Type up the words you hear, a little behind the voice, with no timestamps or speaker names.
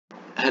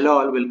Hello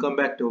all, welcome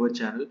back to our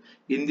channel.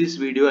 In this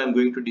video I am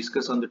going to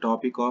discuss on the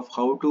topic of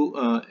how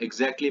to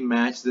exactly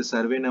match the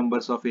survey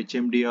numbers of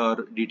HMD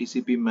or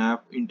DTCP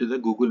map into the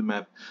Google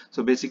map.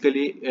 So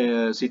basically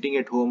sitting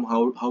at home,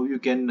 how you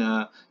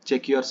can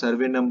check your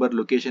survey number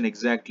location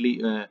exactly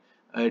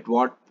at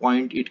what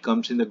point it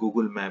comes in the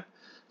Google map.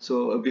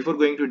 So before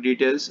going to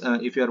details,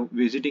 if you are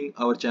visiting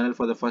our channel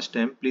for the first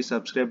time, please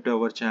subscribe to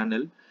our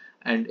channel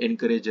and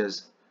encourage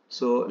us.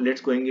 So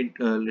let's go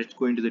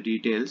into the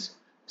details.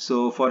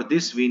 So for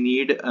this we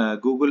need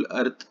Google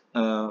Earth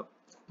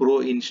Pro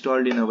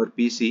installed in our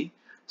PC.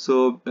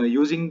 So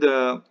using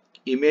the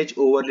image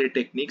overlay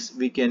techniques,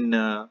 we can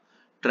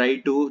try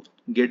to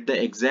get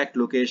the exact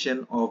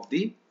location of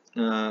the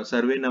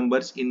survey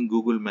numbers in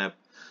Google Map.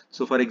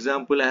 So for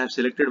example, I have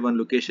selected one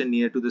location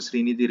near to the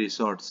Srinidhi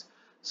resorts.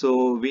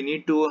 So we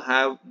need to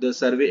have the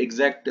survey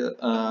exact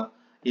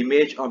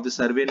image of the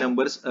survey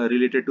numbers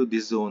related to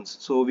these zones.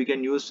 So we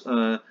can use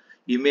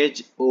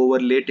image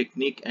overlay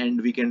technique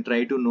and we can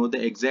try to know the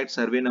exact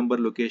survey number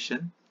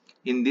location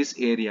in this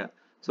area.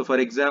 So for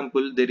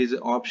example, there is an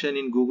option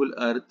in Google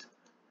Earth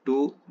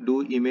to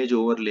do image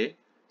overlay.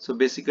 So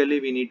basically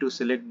we need to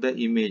select the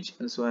image.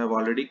 So I have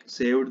already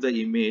saved the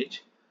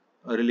image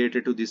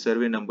related to this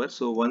survey number.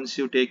 So once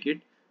you take it,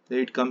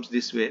 it comes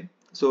this way.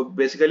 So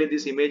basically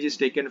this image is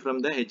taken from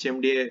the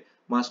HMDA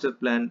master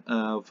plan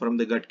from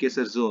the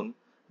Ghatkesar zone,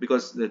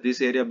 because this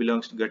area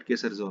belongs to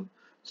Ghatkesar zone.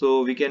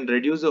 So we can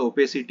reduce the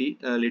opacity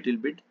a little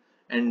bit,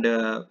 and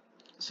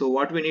so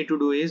what we need to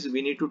do is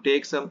we need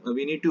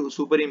to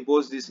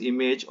superimpose this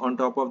image on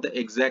top of the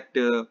exact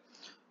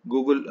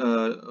Google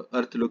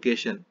Earth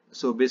location.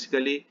 So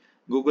basically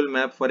Google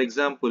Map, for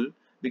example,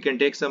 we can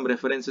take some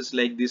references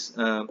like this.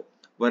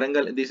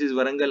 Warangal, this is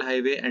Warangal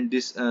highway and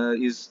this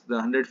is the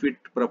 100 feet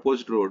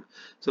proposed road.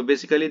 So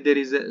basically there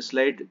is a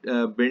slight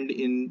bend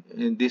in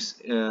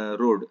this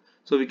road.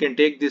 So we can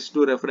take this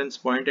to reference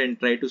point and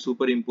try to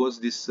superimpose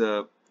this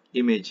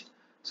image.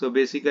 So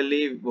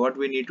basically what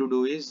we need to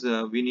do is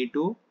we need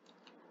to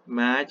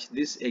match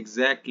this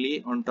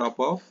exactly on top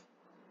of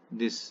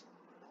this.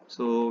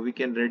 So we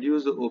can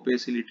reduce the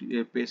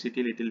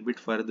opacity little bit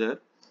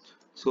further.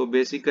 So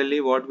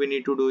basically what we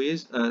need to do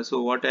is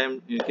so what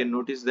you can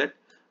notice that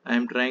I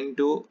am trying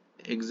to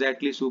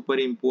exactly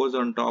superimpose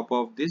on top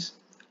of this,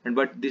 and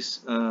but this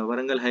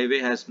Warangal highway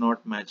has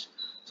not matched.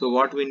 So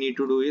what we need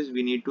to do is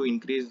we need to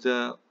increase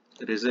the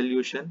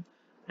resolution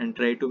and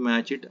try to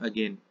match it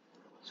again.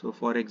 So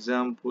for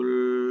example,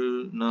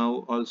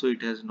 now also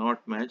it has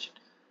not matched.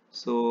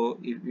 So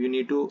if you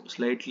need to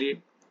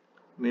slightly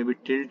maybe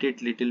tilt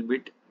it little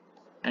bit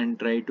and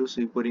try to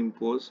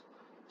superimpose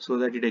so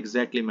that it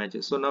exactly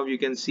matches. So now you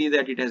can see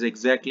that it has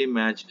exactly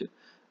matched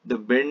the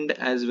bend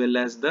as well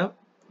as the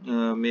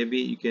maybe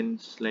you can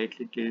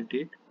slightly tilt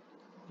it.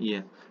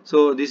 Yeah,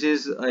 so this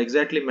is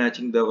exactly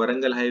matching the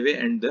Warangal highway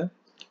and the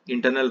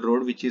internal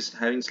road, which is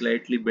having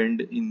slightly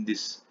bend in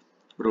this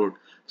road.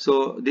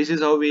 So this is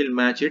how we will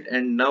match it,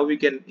 and now we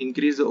can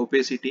increase the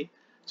opacity.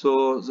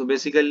 So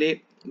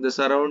basically the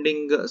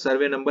surrounding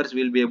survey numbers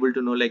will be able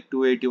to know, like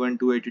 281,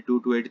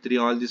 282, 283,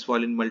 all this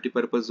fall in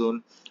multi-purpose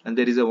zone, and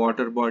there is a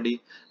water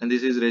body, and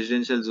this is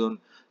residential zone.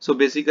 So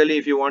basically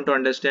if you want to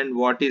understand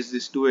what is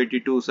this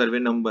 282 survey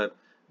number,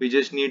 we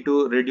just need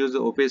to reduce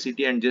the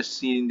opacity and just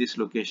see in this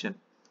location.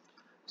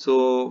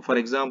 So for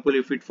example,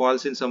 if it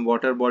falls in some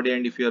water body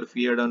and if you are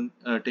feared on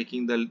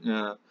taking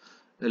the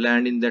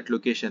land in that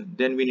location,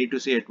 then we need to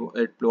see at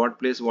what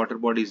place water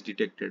body is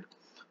detected.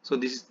 So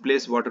this is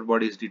place water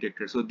body is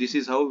detected. So this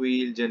is how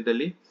we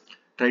generally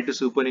try to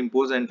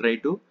superimpose and try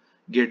to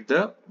get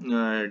the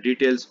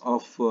details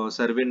of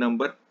survey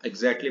number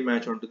exactly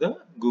match onto the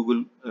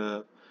Google.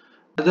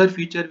 Another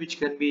feature which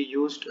can be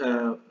used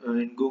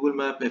in Google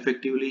Map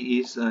effectively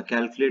is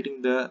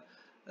calculating the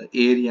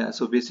area.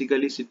 So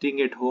basically sitting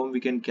at home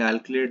we can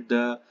calculate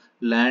the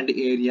land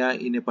area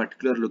in a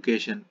particular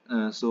location.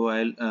 So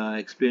I'll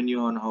explain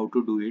you on how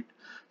to do it.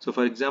 So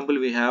for example,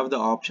 we have the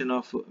option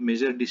of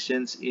measure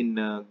distance in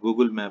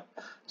Google Map.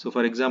 So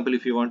for example,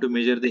 if you want to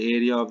measure the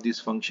area of this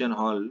function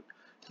hall,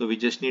 so we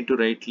just need to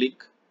right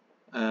click.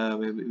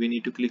 We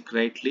need to click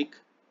right click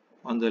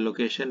on the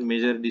location,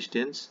 measure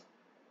distance.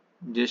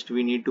 Just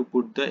we need to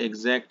put the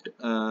exact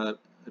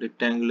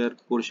rectangular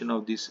portion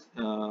of this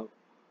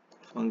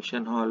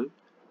function hall,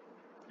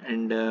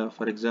 and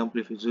for example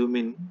if you zoom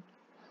in,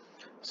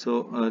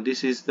 so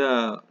this is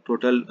the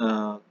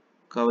total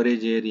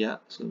coverage area.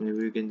 So maybe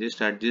we can just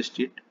adjust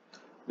it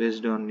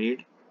based on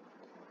need,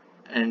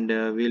 and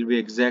we'll be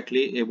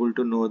exactly able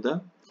to know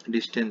the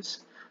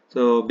distance.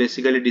 So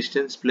basically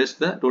distance plus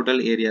the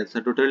total area. The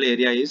total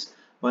area is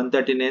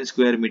 139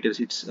 square meters.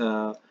 It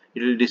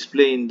will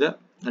display in the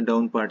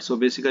down part. So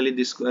basically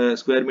this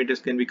square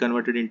meters can be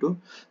converted into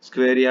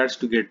square yards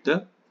to get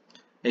the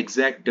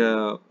exact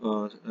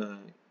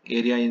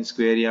area in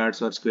square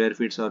yards or square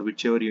feet or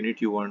whichever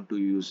unit you want to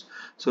use.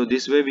 So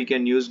this way we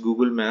can use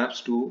Google Maps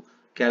to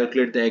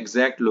calculate the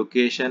exact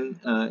location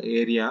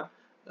area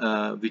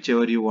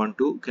whichever you want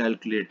to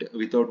calculate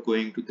without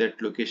going to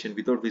that location,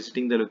 without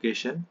visiting the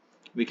location.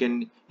 we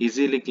can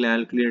easily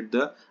calculate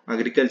the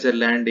agriculture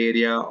land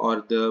area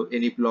or the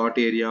any plot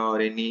area or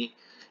any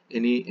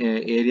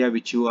area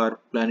which you are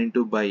planning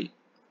to buy.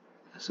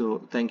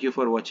 So thank you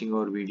for watching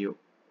our video.